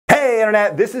Hey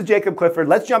Internet, this is Jacob Clifford.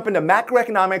 Let's jump into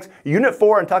macroeconomics, Unit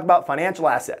 4, and talk about financial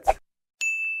assets.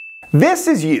 This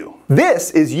is you.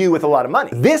 This is you with a lot of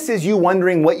money. This is you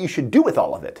wondering what you should do with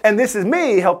all of it. And this is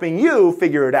me helping you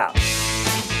figure it out.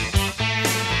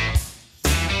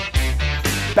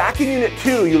 Back in Unit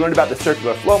 2, you learned about the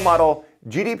circular flow model,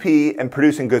 GDP, and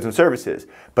producing goods and services.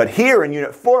 But here in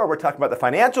Unit 4, we're talking about the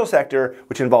financial sector,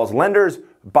 which involves lenders,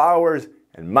 borrowers,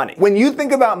 and money. When you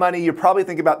think about money, you probably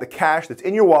think about the cash that's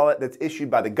in your wallet that's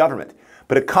issued by the government.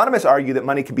 But economists argue that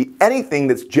money can be anything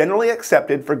that's generally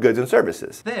accepted for goods and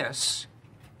services. This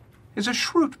is a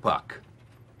Schrute-Buck.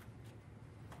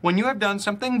 When you have done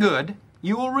something good,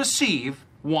 you will receive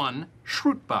 1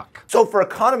 Schrute-Buck. So for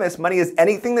economists, money is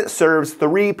anything that serves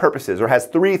 3 purposes or has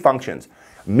 3 functions: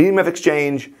 medium of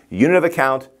exchange, unit of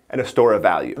account, and a store of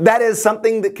value. That is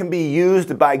something that can be used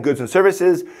to buy goods and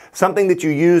services, something that you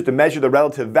use to measure the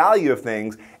relative value of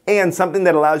things, and something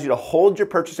that allows you to hold your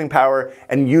purchasing power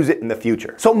and use it in the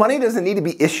future. So money doesn't need to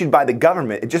be issued by the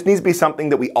government. It just needs to be something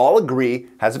that we all agree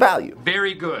has value.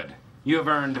 Very good. You have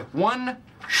earned 1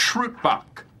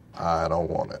 Schrute-Buck. I don't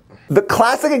want it. The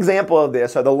classic example of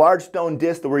this are the large stone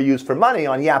discs that were used for money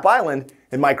on Yap Island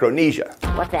in Micronesia.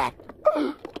 What's that?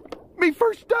 Me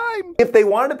first time! If they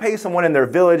wanted to pay someone in their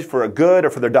village for a good or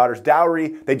for their daughter's dowry,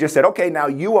 they just said, okay, now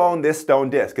you own this stone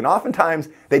disc. And oftentimes,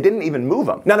 they didn't even move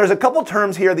them. Now there's a couple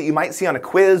terms here that you might see on a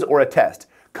quiz or a test: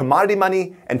 commodity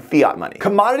money and fiat money.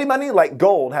 Commodity money, like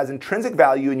gold, has intrinsic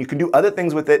value and you can do other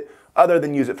things with it other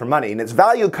than use it for money. And its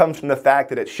value comes from the fact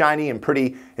that it's shiny and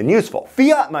pretty and useful.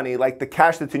 Fiat money, like the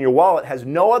cash that's in your wallet, has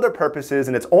no other purposes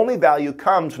and its only value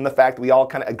comes from the fact that we all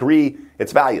kind of agree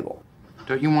it's valuable.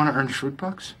 Don't you want to earn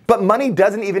Schrute-Bucks? But money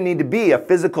doesn't even need to be a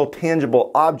physical,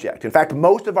 tangible object. In fact,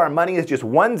 most of our money is just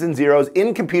ones and zeros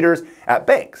in computers at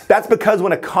banks. That's because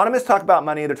when economists talk about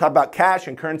money, they're talking about cash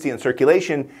and currency and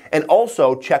circulation, and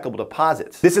also checkable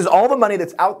deposits. This is all the money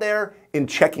that's out there in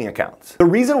checking accounts. The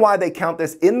reason why they count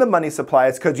this in the money supply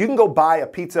is because you can go buy a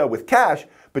pizza with cash,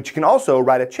 but you can also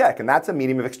write a check, and that's a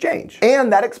medium of exchange.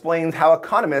 And that explains how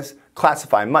economists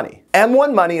classify money.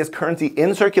 M1 money is currency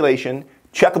in circulation,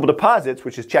 checkable deposits,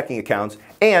 which is checking accounts,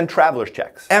 and traveler's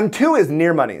checks. M2 is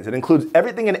near monies. It includes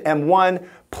everything in M1,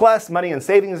 plus money and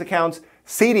savings accounts,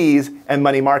 CDs, and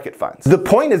money market funds. The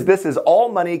point is this is all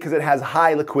money because it has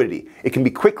high liquidity. It can be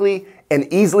quickly and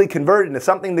easily converted into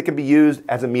something that can be used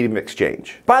as a medium of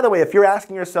exchange. By the way, if you're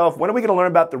asking yourself, when are we going to learn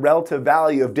about the relative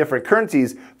value of different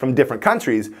currencies from different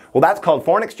countries? Well, that's called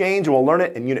foreign exchange, and we'll learn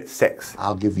it in Unit 6.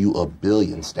 I'll give you 1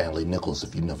 billion Stanley nickels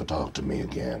if you never talk to me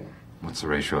again. What's the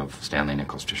ratio of Stanley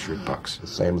nickels to Schrute-Bucks? The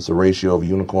same as the ratio of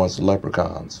unicorns to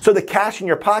leprechauns. So the cash in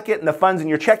your pocket and the funds in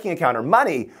your checking account are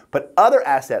money, but other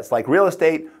assets like real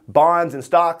estate, bonds, and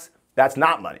stocks, that's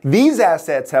not money. These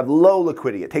assets have low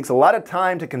liquidity. It takes a lot of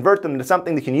time to convert them into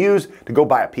something that you can use to go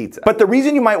buy a pizza. But the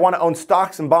reason you might want to own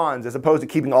stocks and bonds as opposed to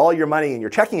keeping all your money in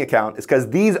your checking account is because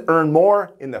these earn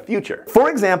more in the future. For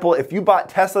example, if you bought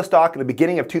Tesla stock in the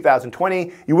beginning of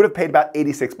 2020, you would have paid about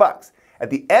 86 bucks. At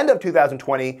the end of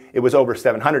 2020, it was over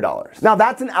 $700. Now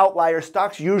that's an outlier.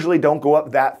 Stocks usually don't go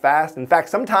up that fast. In fact,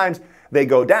 sometimes they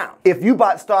go down. If you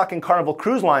bought stock in Carnival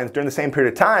Cruise Lines during the same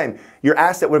period of time, your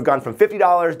asset would have gone from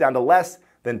 $50 down to less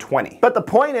than $20. But the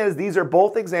point is, these are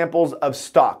both examples of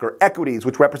stock or equities,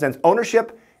 which represents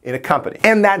ownership in a company.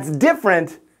 And that's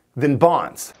different than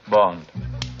bonds. Bond.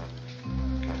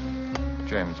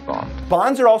 James Bond.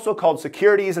 Bonds are also called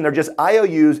securities, and they're just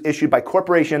IOUs issued by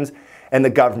corporations and the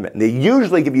government. And they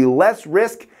usually give you less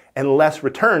risk and less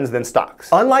returns than stocks.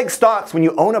 Unlike stocks, when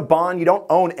you own a bond, you don't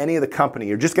own any of the company.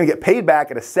 You're just gonna get paid back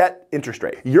at a set interest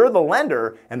rate. You're the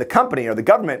lender, and the company or the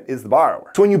government is the borrower.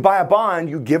 So when you buy a bond,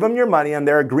 you give them your money and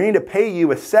they're agreeing to pay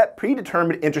you a set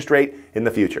predetermined interest rate in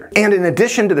the future. And in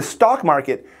addition to the stock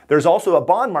market, there's also a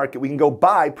bond market. We can go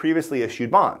buy previously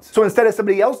issued bonds. So instead of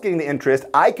somebody else getting the interest,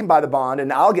 I can buy the bond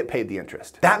and I'll get paid the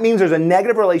interest. That means there's a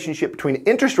negative relationship between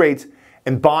interest rates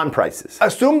and bond prices.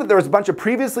 Assume that there was a bunch of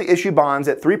previously issued bonds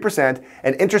at 3%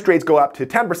 and interest rates go up to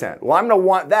 10%. Well, I'm gonna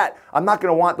want that. I'm not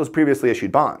gonna want those previously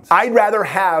issued bonds. I'd rather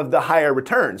have the higher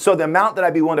return. So the amount that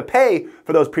I'd be willing to pay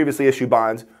for those previously issued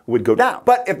bonds would go down.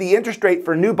 But if the interest rate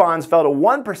for new bonds fell to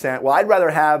 1%, well, I'd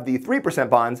rather have the 3%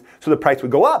 bonds so the price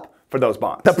would go up for those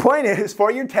bonds. The point is,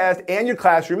 for your test and your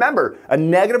class, remember a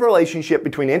negative relationship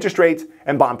between interest rates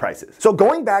and bond prices. So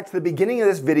going back to the beginning of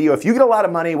this video, if you get a lot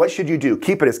of money, what should you do?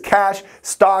 Keep it as cash,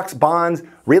 stocks, bonds,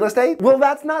 real estate? Well,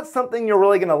 that's not something you're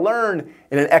really gonna learn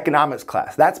in an economics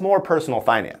class. That's more personal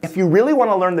finance. If you really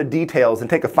wanna learn the details, then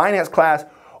take a finance class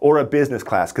or a business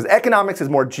class, because economics is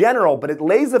more general, but it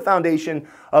lays the foundation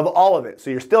of all of it, so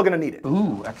you're still gonna need it.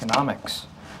 Ooh, economics.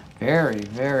 Very,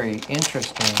 very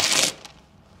interesting.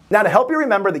 Now, to help you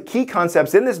remember the key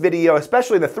concepts in this video,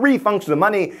 especially the 3 functions of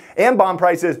money and bond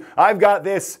prices, I've got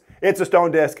this. It's a stone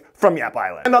disc from Yap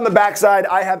Island. And on the back side,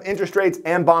 I have interest rates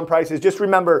and bond prices. Just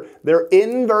remember, they're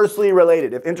inversely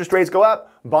related. If interest rates go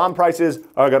up, bond prices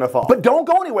are gonna fall. But don't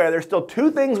go anywhere, there's still 2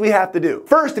 things we have to do.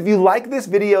 First, if you like this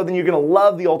video, then you're gonna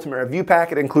love the Ultimate Review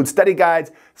Pack. It includes study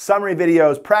guides, summary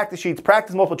videos, practice sheets,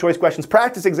 practice multiple choice questions,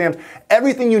 practice exams,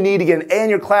 everything you need to get an A in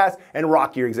your class and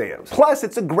rock your exams. Plus,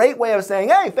 it's a great way of saying,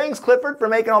 hey, thanks Clifford for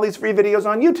making all these free videos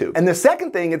on YouTube. And the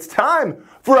second thing, it's time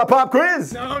for a pop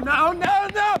quiz. No!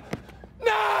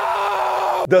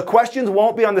 The questions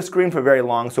won't be on the screen for very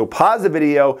long, so pause the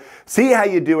video, see how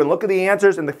you do, and look at the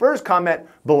answers in the first comment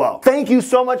below. Thank you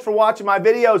so much for watching my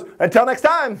videos. Until next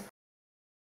time.